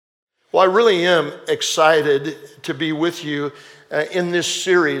Well, I really am excited to be with you in this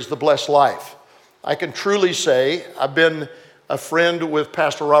series, The Blessed Life. I can truly say I've been a friend with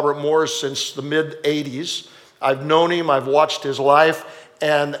Pastor Robert Morris since the mid-'80s. I've known him, I've watched his life,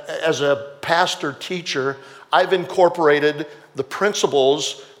 and as a pastor-teacher, I've incorporated the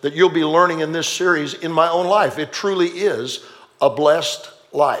principles that you'll be learning in this series in my own life. It truly is a blessed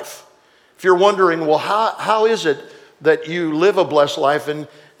life. If you're wondering, well, how is it that you live a blessed life? And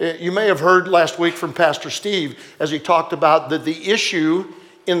you may have heard last week from Pastor Steve as he talked about that the issue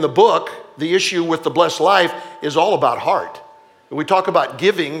in the book, the issue with the blessed life, is all about heart. When we talk about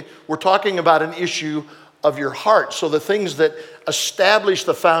giving, we're talking about an issue of your heart. So the things that establish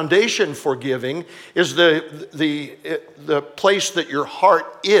the foundation for giving is the place that your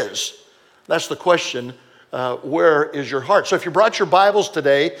heart is. That's the question, where is your heart? So if you brought your Bibles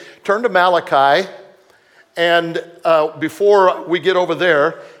today, turn to Malachi. And before we get over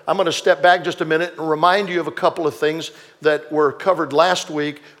there, I'm going to step back just a minute and remind you of a couple of things that were covered last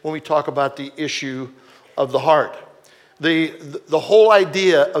week when we talk about the issue of the heart. The whole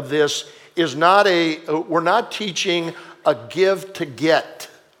idea of this is we're not teaching a give to get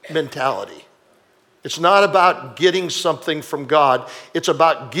mentality. It's not about getting something from God. It's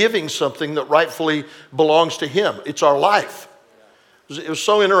about giving something that rightfully belongs to Him. It's our life. It was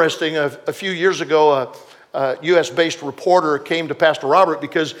so interesting. A few years ago, a U.S.-based reporter came to Pastor Robert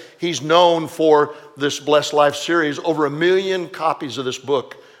because he's known for this Blessed Life series. Over 1 million copies of this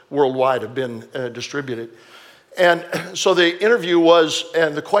book worldwide have been distributed. And so the interview was,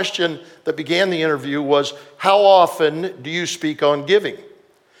 and the question that began the interview was, how often do you speak on giving?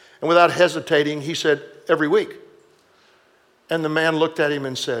 And without hesitating, he said, every week. And the man looked at him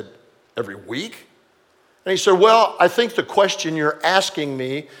and said, every week? And he said, well, I think the question you're asking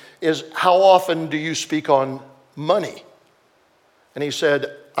me is, how often do you speak on money? And he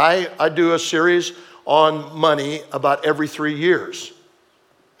said, I do a series on money about every 3 years.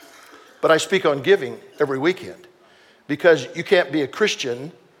 But I speak on giving every weekend, because you can't be a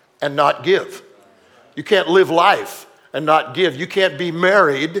Christian and not give. You can't live life and not give. You can't be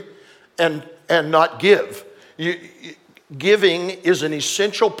married and not give. Giving is an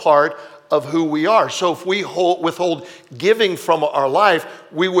essential part of who we are. So if we withhold giving from our life,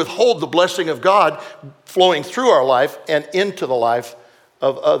 we withhold the blessing of God flowing through our life and into the life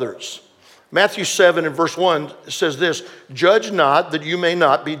of others. Matthew 7 and verse 1 says this, judge not that you may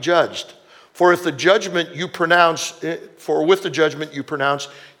not be judged. For with the judgment you pronounce,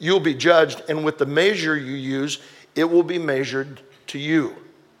 you'll be judged, and with the measure you use, it will be measured to you.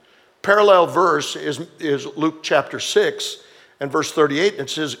 Parallel verse is Luke chapter 6 and verse 38. And it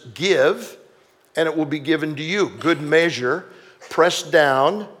says, give, and it will be given to you. Good measure, pressed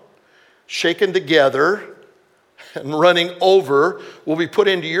down, shaken together, and running over will be put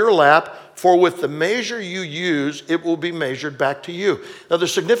into your lap. For with the measure you use, it will be measured back to you. Now, the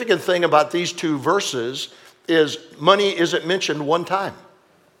significant thing about these two verses is money isn't mentioned one time.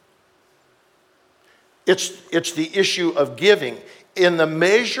 It's the issue of giving. In the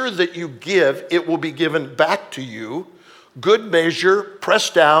measure that you give, it will be given back to you. Good measure,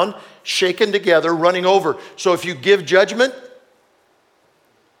 pressed down, shaken together, running over. So if you give judgment,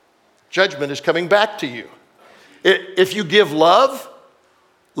 judgment is coming back to you. If you give love,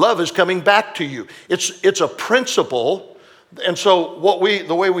 love is coming back to you. It's a principle. And so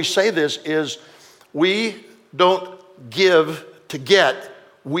the way we say this is we don't give to get,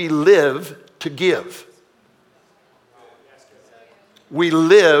 we live to give. We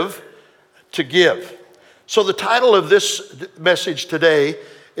live to give. So the title of this message today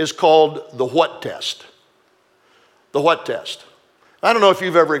is called The What Test. The What Test. I don't know if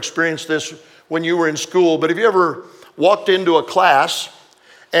you've ever experienced this when you were in school, but have you ever walked into a class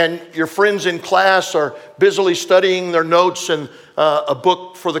and your friends in class are busily studying their notes and a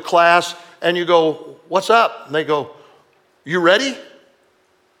book for the class, and you go, what's up? And they go, you ready?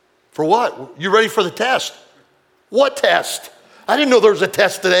 For what? You ready for the test? What test? I didn't know there was a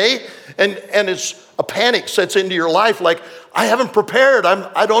test today. And it's a panic sets into your life like, I haven't prepared.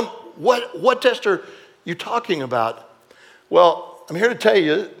 What test are you talking about? Well, I'm here to tell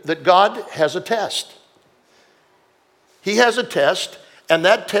you that God has a test. He has a test, and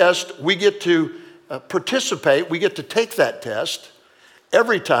that test, we get to participate, we get to take that test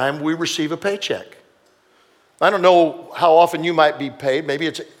every time we receive a paycheck. I don't know how often you might be paid. Maybe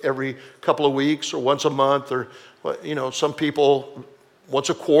it's every couple of weeks or once a month, or some people once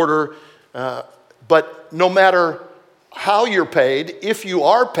a quarter. But no matter how you're paid, if you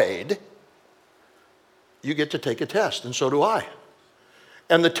are paid, you get to take a test, and so do I.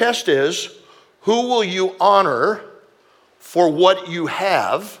 And the test is, who will you honor for what you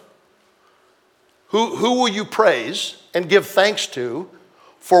have Who will you praise and give thanks to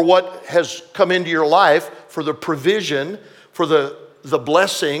for what has come into your life, for the provision, for the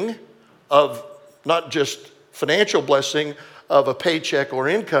blessing of not just financial blessing of a paycheck or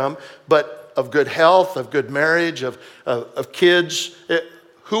income, but of good health, of good marriage, of kids?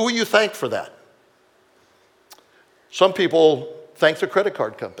 Who will you thank for that? Some people thank the credit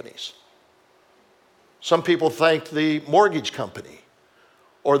card companies. Some people thank the mortgage company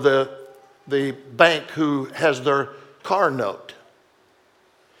or the bank who has their car note.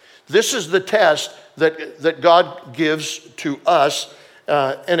 This is the test that God gives to us.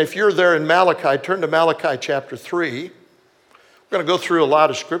 And if you're there in Malachi, turn to Malachi chapter 3. We're going to go through a lot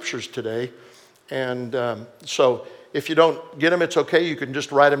of scriptures today. And so if you don't get them, it's okay. You can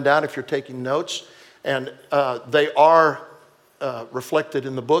just write them down if you're taking notes. And they are reflected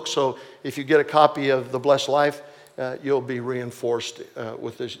in the book. So if you get a copy of The Blessed Life, you'll be reinforced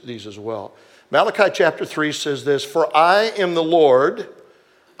with these as well. Malachi chapter 3 says this, "For I am the Lord,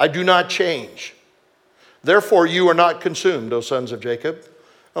 I do not change. Therefore you are not consumed, O sons of Jacob."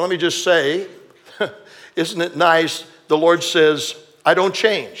 Now let me just say, isn't it nice? The Lord says, I don't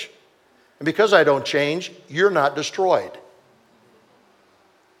change. And because I don't change, you're not destroyed.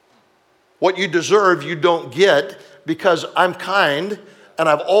 What you deserve, you don't get, because I'm kind, and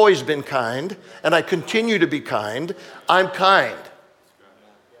I've always been kind, and I continue to be kind. I'm kind.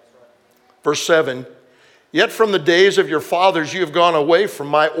 Verse 7, "Yet from the days of your fathers you have gone away from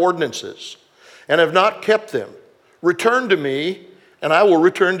my ordinances, and have not kept them. Return to me, and I will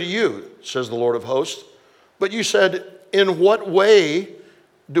return to you, says the Lord of hosts. But you said, in what way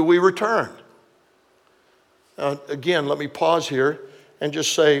do we return?" Again, let me pause here and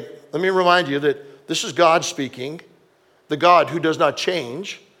just say, let me remind you that this is God speaking. The God who does not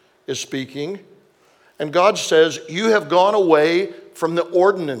change is speaking. And God says, you have gone away from the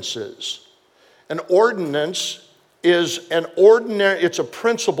ordinances. An ordinance is it's a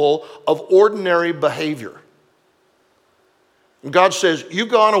principle of ordinary behavior. And God says, you've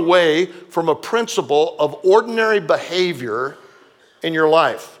gone away from a principle of ordinary behavior in your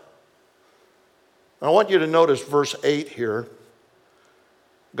life. I want you to notice verse 8 here.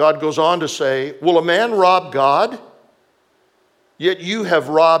 God goes on to say, "Will a man rob God? Yet you have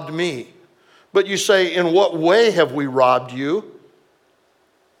robbed me." But you say, "In what way have we robbed you?"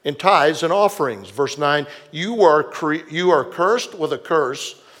 "In tithes and offerings." Verse 9, you are cursed with a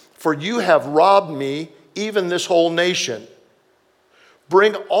curse, for you have robbed me, even this whole nation.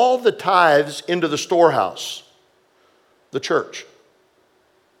 Bring all the tithes into the storehouse, the church.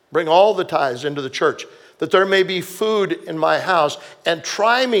 Bring all the tithes into the church, that there may be food in my house, and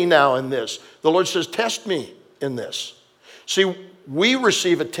try me now in this. The Lord says, test me in this. See, we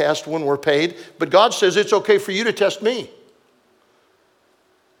receive a test when we're paid, but God says it's okay for you to test me.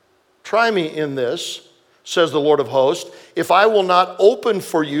 Try me in this, says the Lord of hosts, if I will not open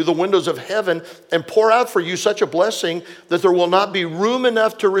for you the windows of heaven and pour out for you such a blessing that there will not be room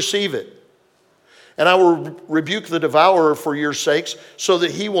enough to receive it. And I will rebuke the devourer for your sakes, so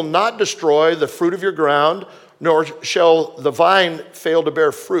that he will not destroy the fruit of your ground, nor shall the vine fail to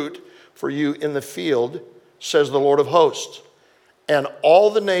bear fruit for you in the field, says the Lord of hosts. And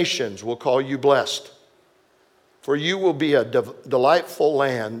all the nations will call you blessed, for you will be a delightful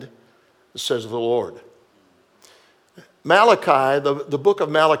land, says the Lord. Malachi, the book of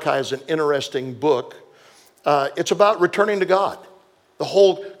Malachi is an interesting book. It's about returning to God. The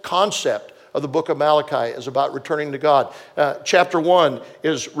whole concept of the book of Malachi is about returning to God. Chapter 1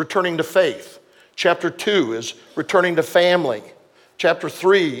 is returning to faith. Chapter 2 is returning to family. Chapter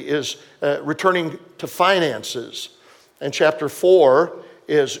 3 is returning to finances. And chapter 4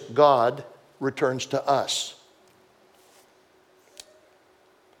 is God returns to us.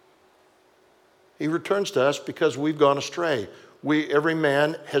 He returns to us because we've gone astray. Every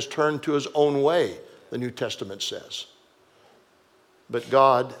man has turned to his own way, the New Testament says. But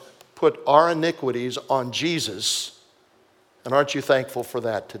God put our iniquities on Jesus, and aren't you thankful for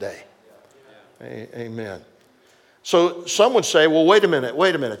that today? Yeah. Amen. So some would say, well, wait a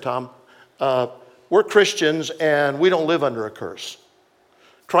minute, Tom. We're Christians and we don't live under a curse.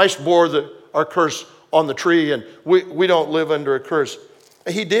 Christ bore our curse on the tree, and we don't live under a curse.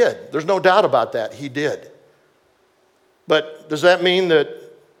 He did. There's no doubt about that. He did. But does that mean that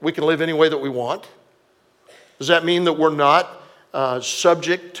we can live any way that we want? Does that mean that we're not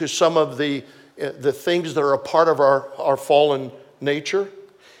subject to some of the things that are a part of our fallen nature?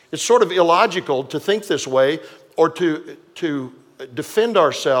 It's sort of illogical to think this way, or to defend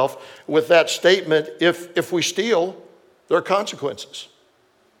ourselves with that statement. If we steal, there are consequences.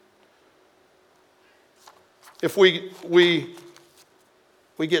 If we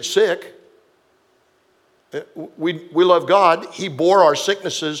get sick, We love God. He bore our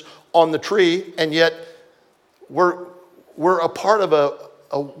sicknesses on the tree, and yet we're a part of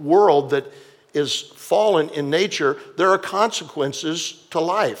a world that is fallen in nature. There are consequences to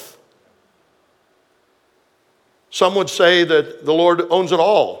life. Some would say that the Lord owns it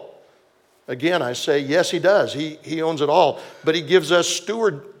all. Again, I say, yes, he does. He owns it all. But he gives us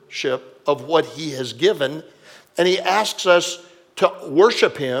stewardship of what he has given, and he asks us to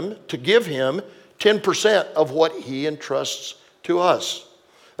worship him, to give him 10% of what he entrusts to us.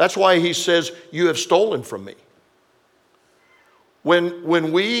 That's why he says, you have stolen from me.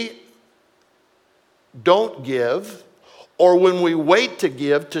 When we don't give, or when we wait to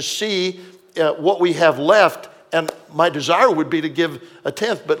give to see what we have left, and my desire would be to give a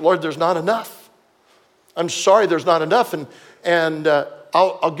tenth, but Lord, there's not enough. I'm sorry, there's not enough, and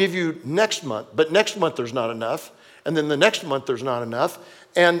I'll give you next month, but next month there's not enough, and then the next month there's not enough,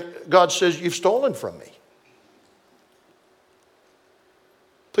 and God says, you've stolen from me.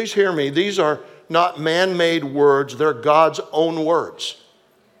 Please hear me. These are not man-made words, they're God's own words.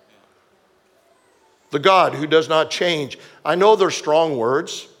 The God who does not change. I know they're strong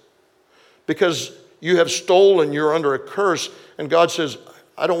words because you have stolen, you're under a curse, and God says,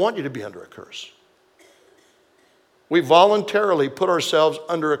 I don't want you to be under a curse. We voluntarily put ourselves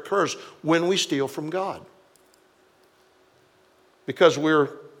under a curse when we steal from God because we're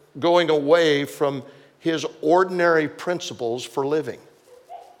going away from his ordinary principles for living.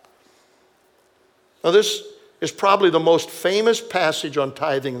 Now, this is probably the most famous passage on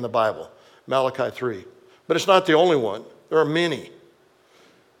tithing in the Bible, Malachi 3. But it's not the only one. There are many.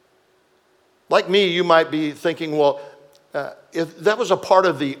 Like me, you might be thinking, well, if that was a part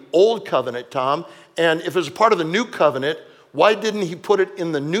of the Old Covenant, Tom, and if it was a part of the New Covenant, why didn't he put it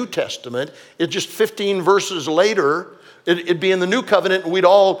in the New Testament? It's just 15 verses later, it'd be in the New Covenant, and we'd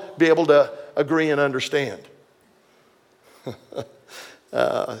all be able to agree and understand.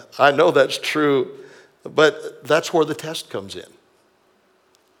 I know that's true, but that's where the test comes in.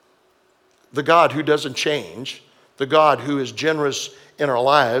 The God who doesn't change, the God who is generous in our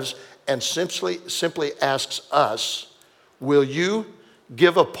lives, and simply asks us, will you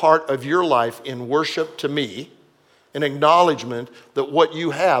give a part of your life in worship to me, in acknowledgement that what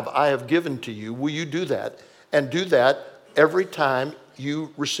you have, I have given to you? Will you do that? And do that every time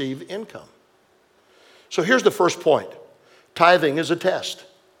you receive income. So here's the first point. Tithing is a test.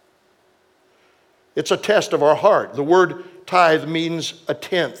 It's a test of our heart. The word tithe means a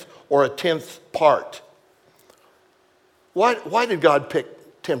tenth or a tenth part. Why did God pick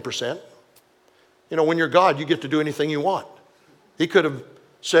 10%? You know, when you're God, you get to do anything you want. He could have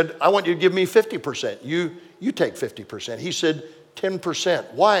said, I want you to give me 50%. You take 50%. He said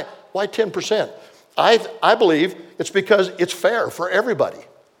 10%. Why 10%? I believe it's because it's fair for everybody.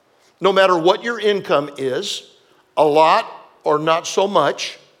 No matter what your income is, a lot or not so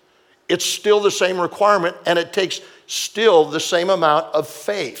much, it's still the same requirement, and it takes still the same amount of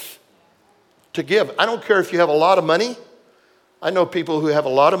faith to give. I don't care if you have a lot of money. I know people who have a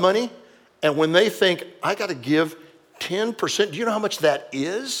lot of money, and when they think, I got to give 10%, do you know how much that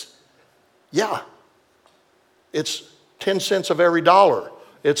is? Yeah. It's 10 cents of every dollar.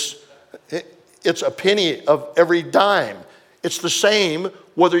 It's a penny of every dime. It's the same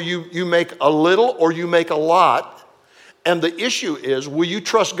whether you make a little or you make a lot. And the issue is, will you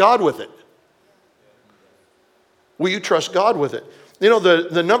trust God with it? Will you trust God with it? You know,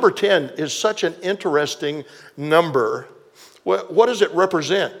 the number 10 is such an interesting number. What does it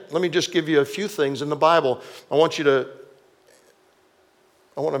represent? Let me just give you a few things in the Bible. I want to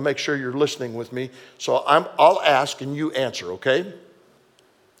make sure you're listening with me. So I'll ask and you answer, okay?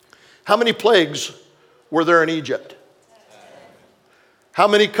 How many plagues were there in Egypt? How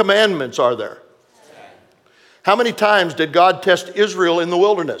many commandments are there? How many times did God test Israel in the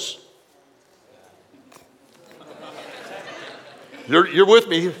wilderness? You're with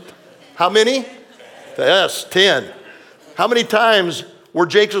me. How many? Yes, 10. How many times were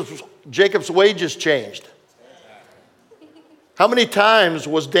Jacob's wages changed? How many days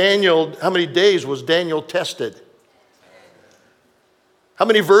was Daniel tested? How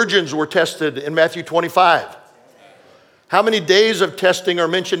many virgins were tested in Matthew 25? How many days of testing are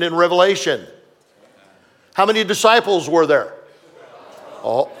mentioned in Revelation? How many disciples were there?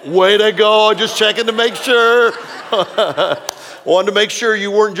 Oh, way to go. Just checking to make sure. Wanted to make sure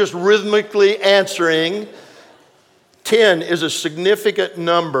you weren't just rhythmically answering. 10 is a significant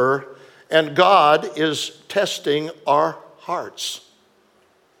number, and God is testing our hearts.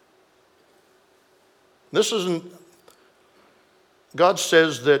 God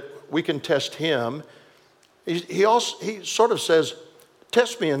says that we can test him. He sort of says,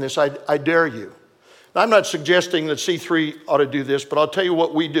 test me in this, I dare you. Now, I'm not suggesting that C3 ought to do this, but I'll tell you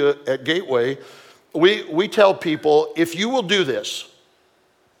what we do at Gateway. We tell people, if you will do this,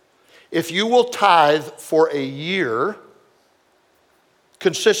 if you will tithe for a year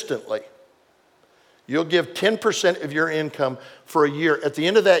consistently, you'll give 10% of your income for a year. At the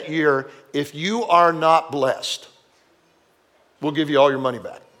end of that year, if you are not blessed, we'll give you all your money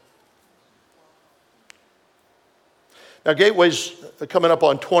back. Now, Gateway's coming up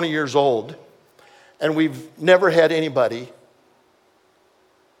on 20 years old, and we've never had anybody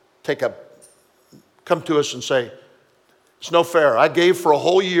come to us and say, it's no fair. I gave for a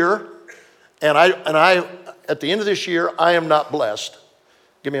whole year, and I at the end of this year, I am not blessed.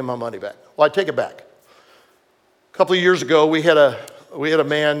 Give me my money back. Well, I take it back. A couple of years ago, we had a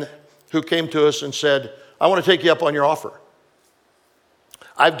man who came to us and said, I want to take you up on your offer.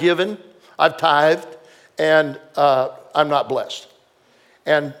 I've given, I've tithed, and I'm not blessed.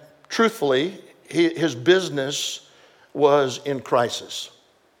 And truthfully, his business was in crisis.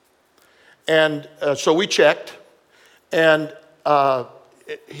 And so we checked, and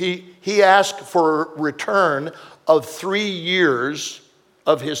he asked for a return of 3 years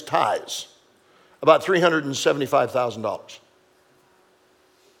of his tithes, about $375,000.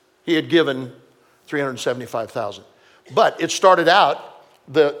 He had given $375,000. But it started out,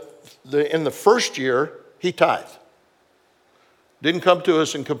 in the first year, he tithed. Didn't come to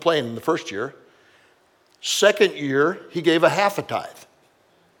us and complain in the first year. Second year, he gave a half a tithe.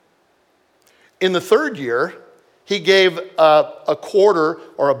 In the third year, he gave a quarter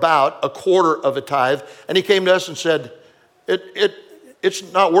or about a quarter of a tithe, and he came to us and said,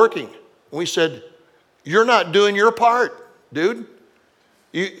 it's not working. And we said, you're not doing your part, dude.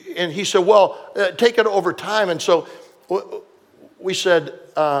 And he said, well, take it over time. And so we said,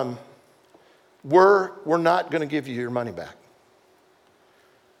 we're not going to give you your money back.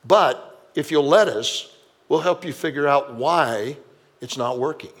 But if you'll let us, we'll help you figure out why it's not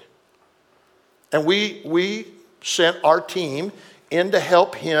working. And we sent our team in to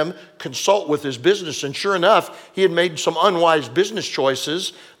help him consult with his business. And sure enough, he had made some unwise business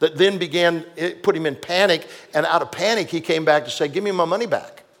choices that then put him in panic. And out of panic, he came back to say, give me my money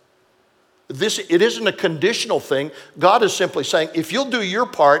back. It isn't a conditional thing. God is simply saying, if you'll do your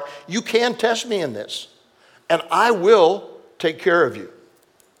part, you can test me in this, and I will take care of you.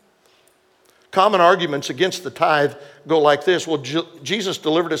 Common arguments against the tithe go like this. Well, Jesus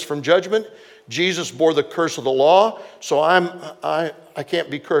delivered us from judgment. Jesus bore the curse of the law, so I can't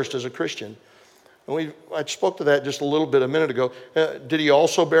be cursed as a Christian. And I spoke to that just a little bit a minute ago. Did he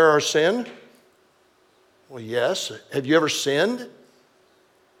also bear our sin? Well, yes. Have you ever sinned?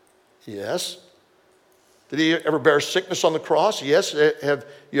 Yes. Did he ever bear sickness on the cross? Yes. Have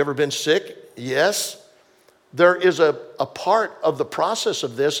you ever been sick? Yes. There is a part of the process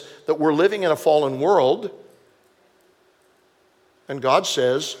of this that we're living in a fallen world, and God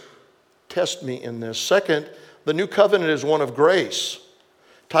says, test me in this. Second, the new covenant is one of grace.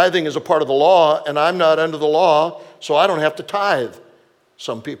 Tithing is a part of the law, and I'm not under the law, so I don't have to tithe,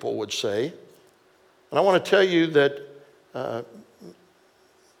 some people would say. And I want to tell you that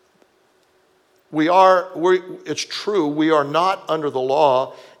it's true, we are not under the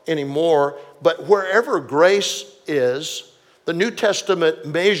law anymore, but wherever grace is, the New Testament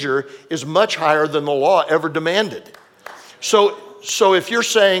measure is much higher than the law ever demanded. So if you're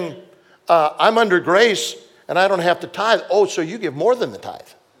saying, I'm under grace and I don't have to tithe, so you give more than the tithe.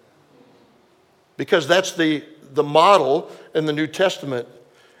 Because that's the model in the New Testament.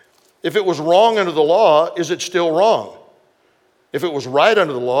 If it was wrong under the law, is it still wrong? If it was right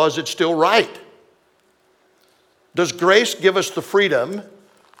under the law, is it still right? Does grace give us the freedom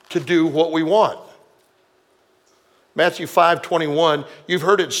to do what we want? Matthew 5:21, you've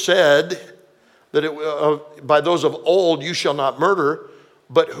heard it said that by those of old, you shall not murder,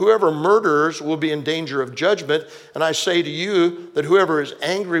 but whoever murders will be in danger of judgment. And I say to you that whoever is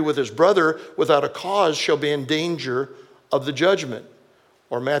angry with his brother without a cause shall be in danger of the judgment.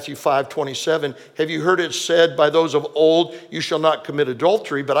 Or Matthew 5:27, have you heard it said by those of old, you shall not commit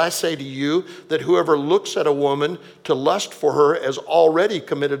adultery, but I say to you that whoever looks at a woman to lust for her has already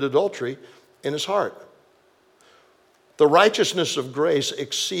committed adultery in his heart. The righteousness of grace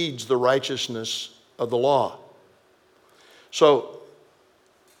exceeds the righteousness of the law. So,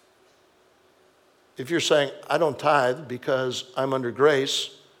 if you're saying, I don't tithe because I'm under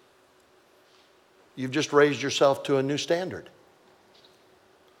grace, you've just raised yourself to a new standard.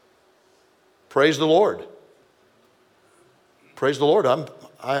 Praise the Lord. Praise the Lord.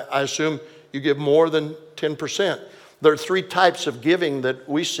 I assume you give more than 10%. There are three types of giving that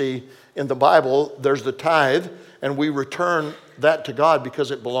we see in the Bible. There's the tithe, and we return that to God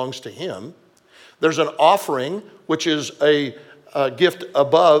because it belongs to Him. There's an offering, which is a gift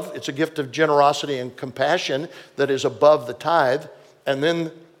above. It's a gift of generosity and compassion that is above the tithe. And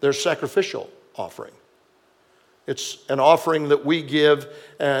then there's sacrificial offering. It's an offering that we give.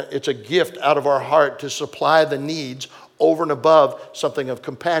 It's a gift out of our heart to supply the needs over and above something of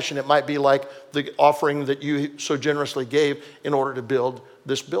compassion. It might be like the offering that you so generously gave in order to build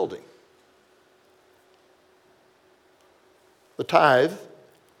this building. The tithe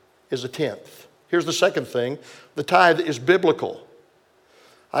is a tenth. Here's the second thing. The tithe is biblical.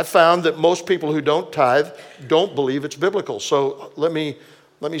 I found that most people who don't tithe don't believe it's biblical. So let me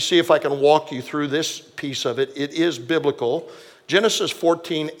see if I can walk you through this piece of it. It is biblical. Genesis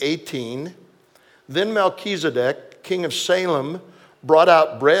 14:18. Then Melchizedek, king of Salem, brought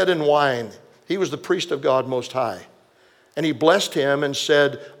out bread and wine. He was the priest of God Most High. And he blessed him and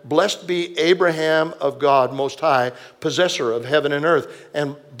said, "Blessed be Abraham of God Most High, possessor of heaven and earth.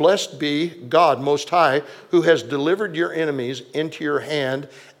 And blessed be God Most High, who has delivered your enemies into your hand."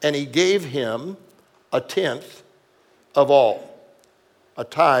 And he gave him a tenth of all, a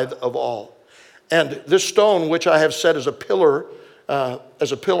tithe of all. "And this stone which I have set as a pillar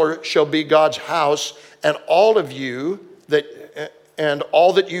shall be God's house, and all of you and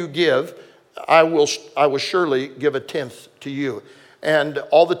all that you give, I will surely give a tenth to you. And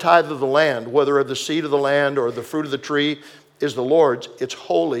all the tithe of the land, whether of the seed of the land or the fruit of the tree, is the Lord's. It's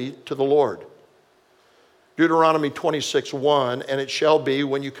holy to the Lord." Deuteronomy 26:1, "And it shall be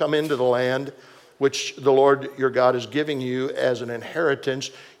when you come into the land which the Lord your God is giving you as an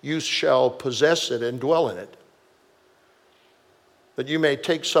inheritance, you shall possess it and dwell in it, that you may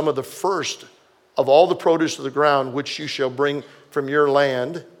take some of the first of all the produce of the ground which you shall bring from your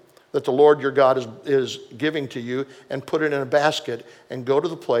land that the Lord your God is giving to you, and put it in a basket, and go to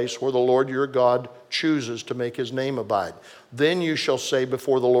the place where the Lord your God chooses to make his name abide. Then you shall say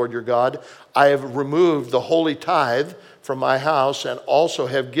before the Lord your God, I have removed the holy tithe from my house, and also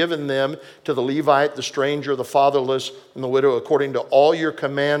have given them to the Levite, the stranger, the fatherless, and the widow, according to all your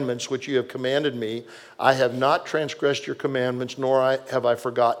commandments which you have commanded me. I have not transgressed your commandments, nor have I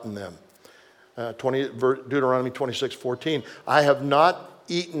forgotten them." Deuteronomy 26:14. "I have not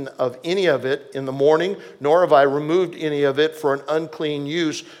eaten of any of it in the morning, nor have I removed any of it for an unclean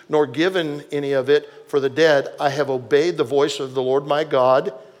use, nor given any of it for the dead. I have obeyed the voice of the Lord my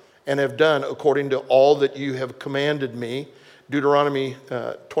God, and have done according to all that you have commanded me." Deuteronomy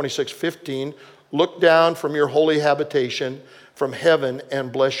 26:15. "Look down from your holy habitation from heaven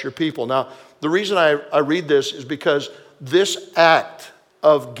and bless your people." Now, the reason I read this is because this act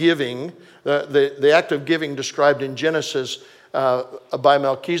of giving, the act of giving described in Genesis by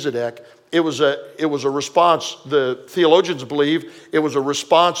Melchizedek, it was a response. The theologians believe it was a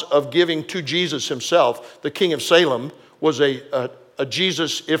response of giving to Jesus himself. The king of Salem was a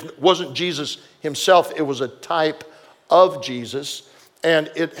Jesus. If it wasn't Jesus himself, it was a type of Jesus,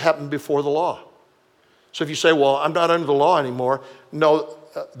 and it happened before the law. So if you say, well, I'm not under the law anymore, no,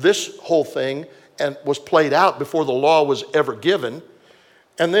 this whole thing was played out before the law was ever given.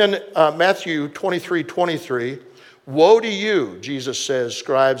 And then Matthew 23:23, "Woe to you," Jesus says,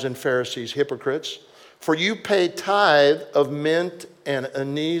 "scribes and Pharisees, hypocrites, for you pay tithe of mint and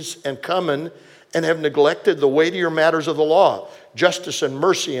anise and cumin, and have neglected the weightier matters of the law, justice and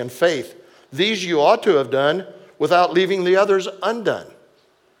mercy and faith. These you ought to have done without leaving the others undone."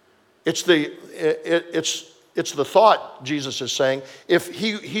 It's the thought, Jesus is saying. If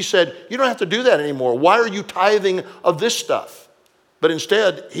he said, you don't have to do that anymore. Why are you tithing of this stuff? But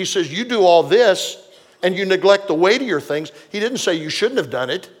instead, he says, you do all this and you neglect the weightier things. He didn't say you shouldn't have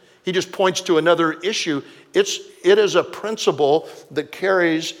done it. He just points to another issue. It is a principle that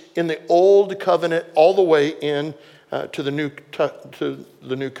carries in the old covenant all the way in to the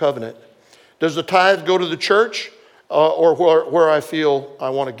new covenant. Does the tithe go to the church or where I feel I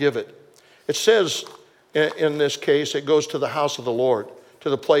want to give it? It says in this case, it goes to the house of the Lord,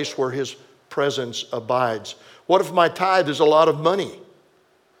 to the place where his presence abides. What if my tithe is a lot of money?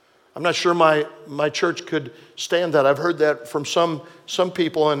 I'm not sure my church could stand that. I've heard that from some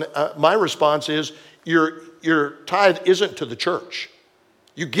people, and my response is, your tithe isn't to the church.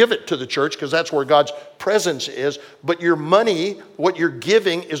 You give it to the church because that's where God's presence is, but your money, what you're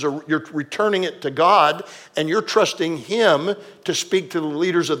giving, you're returning it to God, and you're trusting him to speak to the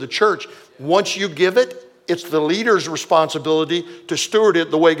leaders of the church. Once you give it, it's the leader's responsibility to steward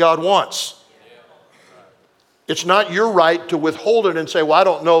it the way God wants. It's not your right to withhold it and say, well, I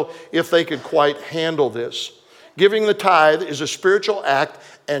don't know if they could quite handle this. Giving the tithe is a spiritual act,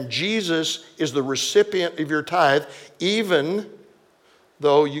 and Jesus is the recipient of your tithe, even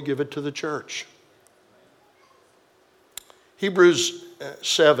though you give it to the church. Hebrews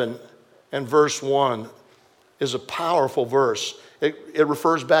 7 and verse 1 is a powerful verse. It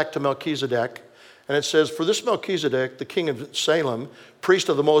refers back to Melchizedek, and it says, "For this Melchizedek, the king of Salem, priest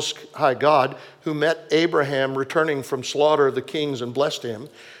of the Most High God, who met Abraham returning from slaughter of the kings and blessed him,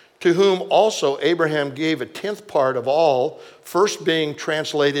 to whom also Abraham gave a tenth part of all, first being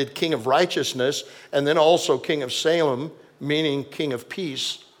translated king of righteousness, and then also king of Salem, meaning king of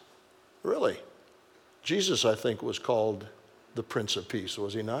peace." Really? Jesus, I think, was called the Prince of Peace,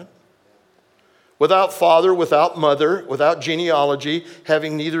 was he not? "Without father, without mother, without genealogy,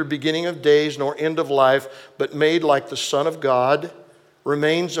 having neither beginning of days nor end of life, but made like the Son of God,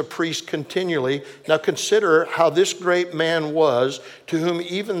 remains a priest continually." Now consider how this great man was, to whom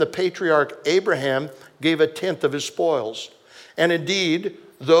even the patriarch Abraham gave a tenth of his spoils. And indeed,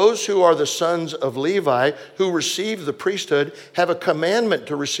 those who are the sons of Levi, who receive the priesthood, have a commandment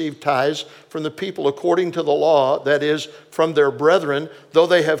to receive tithes from the people according to the law, that is, from their brethren, though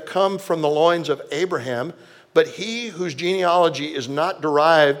they have come from the loins of Abraham. But he whose genealogy is not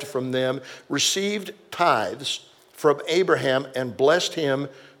derived from them received tithes from Abraham and blessed him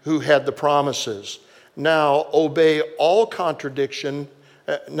who had the promises. Now obey all contradiction.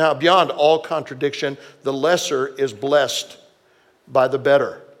 Now beyond all contradiction, the lesser is blessed by the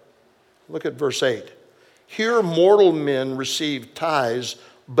better. Look at verse 8. "Here mortal men receive tithes,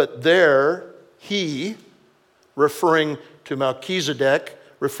 but there he," referring to Melchizedek,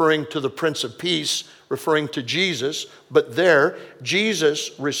 referring to the Prince of Peace, referring to Jesus, "but there Jesus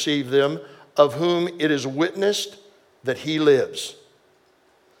received them, of whom it is witnessed that he lives."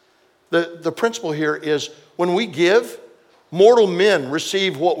 The principle here is when we give, mortal men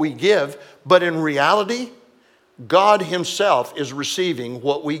receive what we give, but in reality, God himself is receiving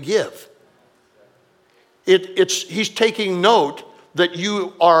what we give. He's taking note that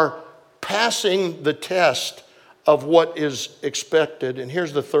you are passing the test of what is expected. And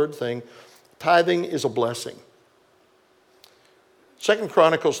here's the third thing. Tithing is a blessing. 2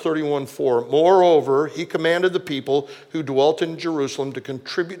 Chronicles 31:4, "Moreover, he commanded the people who dwelt in Jerusalem to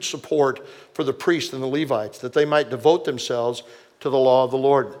contribute support for the priests and the Levites, that they might devote themselves to the law of the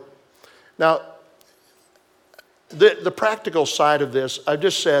Lord." Now, the practical side of this, I've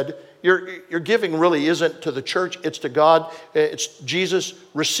just said, your giving really isn't to the church, it's to God. It's Jesus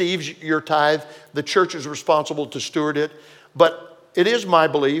receives your tithe. The church is responsible to steward it. But it is my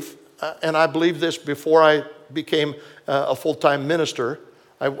belief, and I believe this before I became a full-time minister.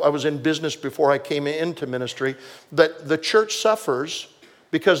 I was in business before I came into ministry, that the church suffers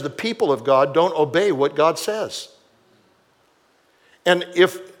because the people of God don't obey what God says. And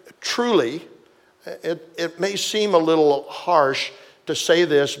if truly, it may seem a little harsh to say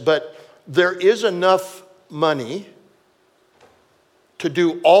this, but there is enough money to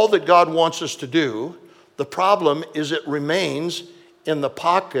do all that God wants us to do. The problem is it remains in the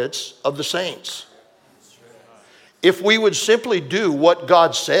pockets of the saints. If we would simply do what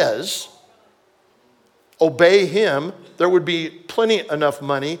God says, obey him, there would be plenty enough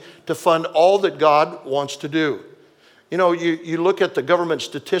money to fund all that God wants to do. You know, you look at the government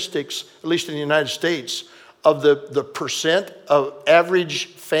statistics, at least in the United States, of the percent of average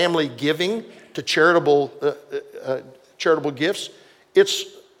family giving to charitable gifts, it's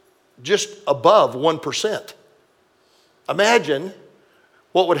just above 1%. Imagine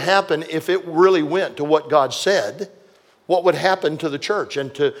what would happen if it really went to what God said, what would happen to the church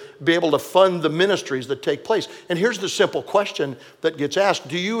and to be able to fund the ministries that take place. And here's the simple question that gets asked.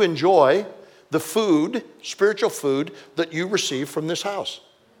 Do you enjoy the food, spiritual food, that you receive from this house?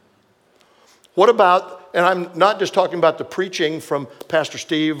 What about, and I'm not just talking about the preaching from Pastor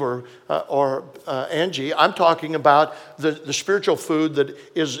Steve or Angie, I'm talking about the spiritual food that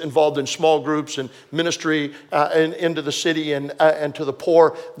is involved in small groups and ministry and into the city and to the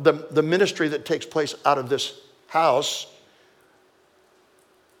poor, the ministry that takes place out of this house.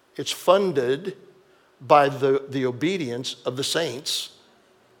 It's funded by the obedience of the saints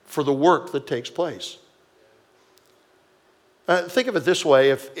for the work that takes place. Think of it this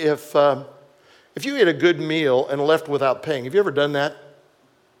way, if you ate a good meal and left without paying, have you ever done that?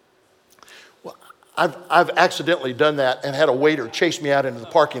 Well, I've accidentally done that and had a waiter chase me out into the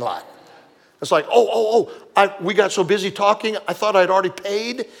parking lot. It's like, we got so busy talking, I thought I'd already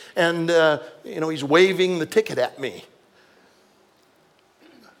paid, and he's waving the ticket at me.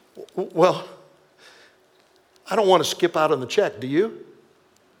 Well, I don't want to skip out on the check, do you?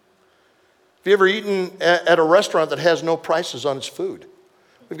 Have you ever eaten at a restaurant that has no prices on its food?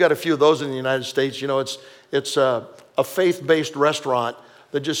 We've got a few of those in the United States. You know, it's a faith-based restaurant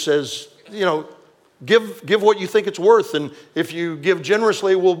that just says, give what you think it's worth, and if you give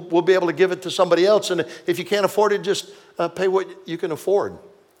generously, we'll be able to give it to somebody else, and if you can't afford it, just pay what you can afford.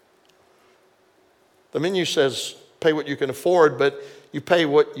 The menu says pay what you can afford, but you pay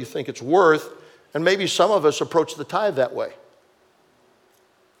what you think it's worth. And maybe some of us approach the tithe that way.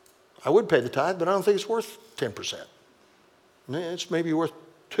 I would pay the tithe, but I don't think it's worth 10%. It's maybe worth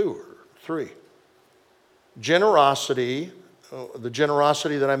 2 or 3. Generosity, the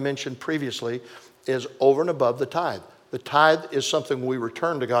generosity that I mentioned previously, is over and above the tithe. The tithe is something we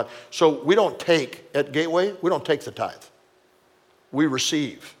return to God. So we don't take, at Gateway, we don't take the tithe. We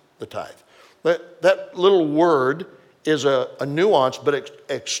receive the tithe. That little word is a nuance, but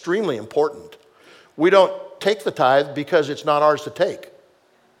extremely important. We don't take the tithe because it's not ours to take.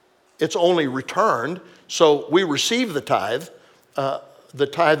 It's only returned. So we receive the tithe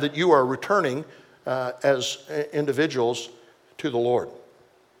that you are returning as individuals to the Lord.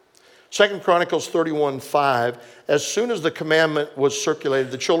 2 Chronicles 31:5, as soon as the commandment was circulated,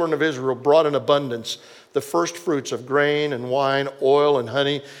 the children of Israel brought in abundance the first fruits of grain and wine, oil and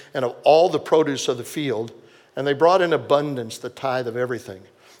honey, and of all the produce of the field. And they brought in abundance the tithe of everything.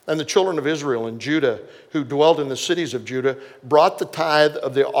 And the children of Israel and Judah, who dwelt in the cities of Judah, brought the tithe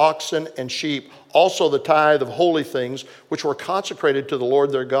of the oxen and sheep, also the tithe of holy things, which were consecrated to the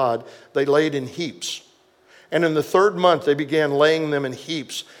Lord their God. They laid in heaps. And in the 3rd month they began laying them in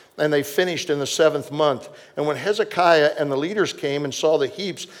heaps, and they finished in the 7th month. And when Hezekiah and the leaders came and saw the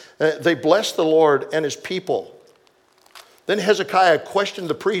heaps, they blessed the Lord and his people. Then Hezekiah questioned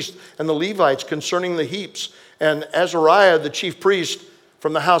the priests and the Levites concerning the heaps. And Azariah, the chief priest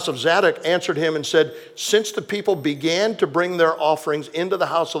from the house of Zadok, answered him and said, since the people began to bring their offerings into the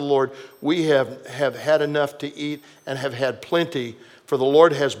house of the Lord, we have had enough to eat and have had plenty, for the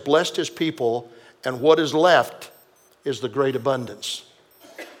Lord has blessed his people, and what is left is the great abundance.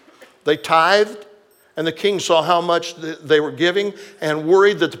 They tithed, and the king saw how much they were giving and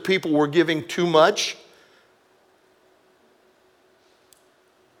worried that the people were giving too much.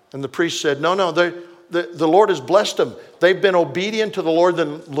 And the priest said, no, the Lord has blessed them. They've been obedient to the Lord,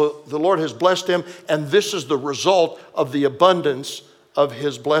 then the Lord has blessed them, and this is the result of the abundance of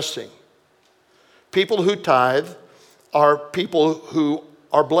his blessing. People who tithe are people who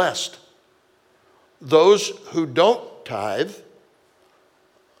are blessed. Those who don't tithe,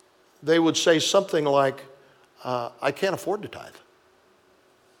 they would say something like, I can't afford to tithe.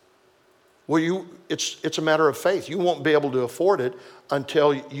 Well, it's a matter of faith. You won't be able to afford it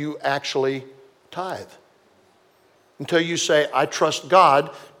until you actually tithe. Until you say, I trust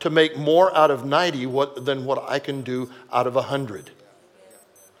God to make more out of 90 than what I can do out of 100.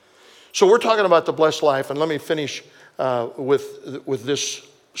 So we're talking about the blessed life, and let me finish with this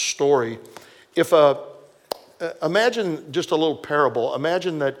story. Imagine just a little parable.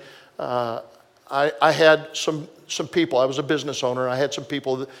 Imagine that I had some people. I was a business owner. I had some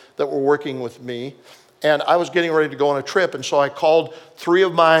people that were working with me, and I was getting ready to go on a trip, and so I called 3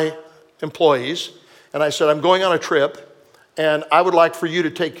 of my employees, and I said, I'm going on a trip, and I would like for you to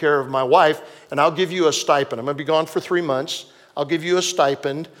take care of my wife, and I'll give you a stipend. I'm going to be gone for 3 months. I'll give you a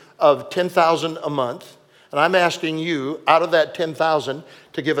stipend of $10,000 a month, and I'm asking you, out of that $10,000,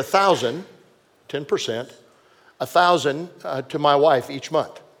 to give $1,000, 10%, $1,000 to my wife each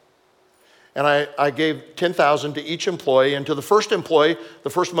month. And I gave $10,000 to each employee, and to the first employee, the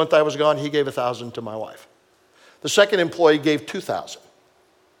first month I was gone, he gave $1,000 to my wife. The second employee gave $2,000.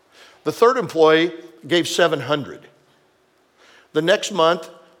 The third employee gave $700. The next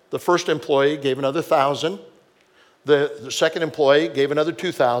month, the first employee gave another $1,000. The second employee gave another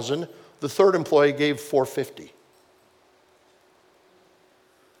 $2,000. The third employee gave $450.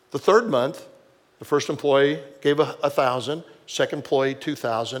 The third month, the first employee gave $1,000. Second employee,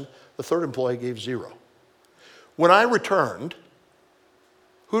 $2,000. The third employee gave $0. When I returned,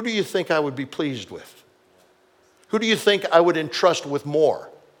 who do you think I would be pleased with? Who do you think I would entrust with more?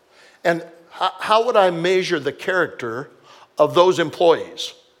 And how would I measure the character of those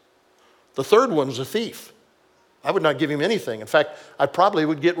employees? The third one's a thief. I would not give him anything. In fact, I probably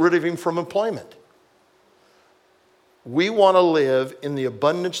would get rid of him from employment. We want to live in the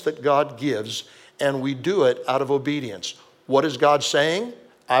abundance that God gives, and we do it out of obedience. What is God saying?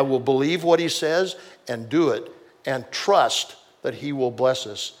 I will believe what he says and do it and trust that he will bless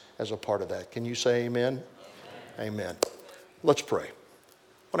us as a part of that. Can you say amen? Amen. Let's pray.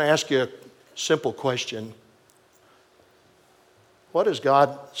 I want to ask you a simple question. What is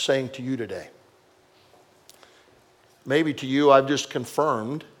God saying to you today? Maybe to you, I've just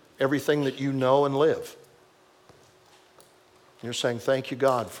confirmed everything that you know and live. You're saying, thank you,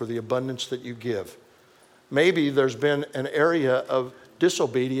 God, for the abundance that you give. Maybe there's been an area of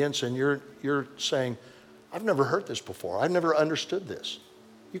disobedience and you're saying, I've never heard this before. I've never understood this.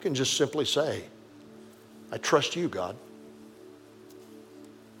 You can just simply say, I trust you, God.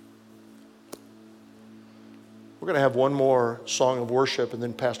 We're going to have one more song of worship, and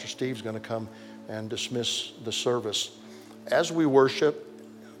then Pastor Steve's going to come and dismiss the service. As we worship,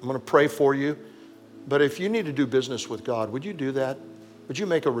 I'm going to pray for you. But if you need to do business with God, would you do that? Would you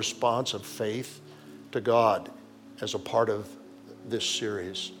make a response of faith to God as a part of this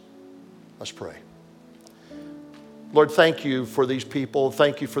series? Let's pray. Lord, thank you for these people.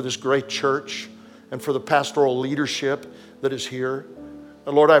 Thank you for this great church and for the pastoral leadership that is here.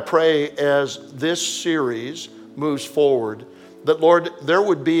 And Lord, I pray as this series moves forward, that Lord, there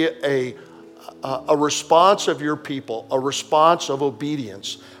would be a response of your people, a response of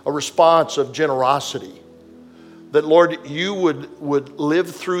obedience, a response of generosity. That Lord, you would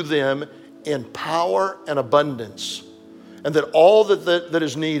live through them in power and abundance. And that all that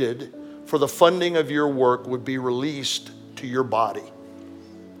is needed for the funding of your work would be released to your body.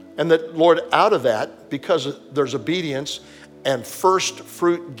 And that, Lord, out of that, because there's obedience and first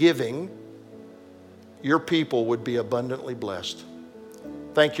fruit giving, your people would be abundantly blessed.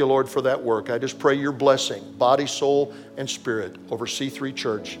 Thank you, Lord, for that work. I just pray your blessing, body, soul, and spirit, over C3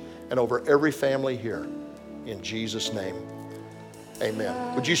 Church and over every family here. In Jesus' name,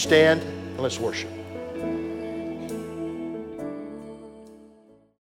 amen. Would you stand and let's worship.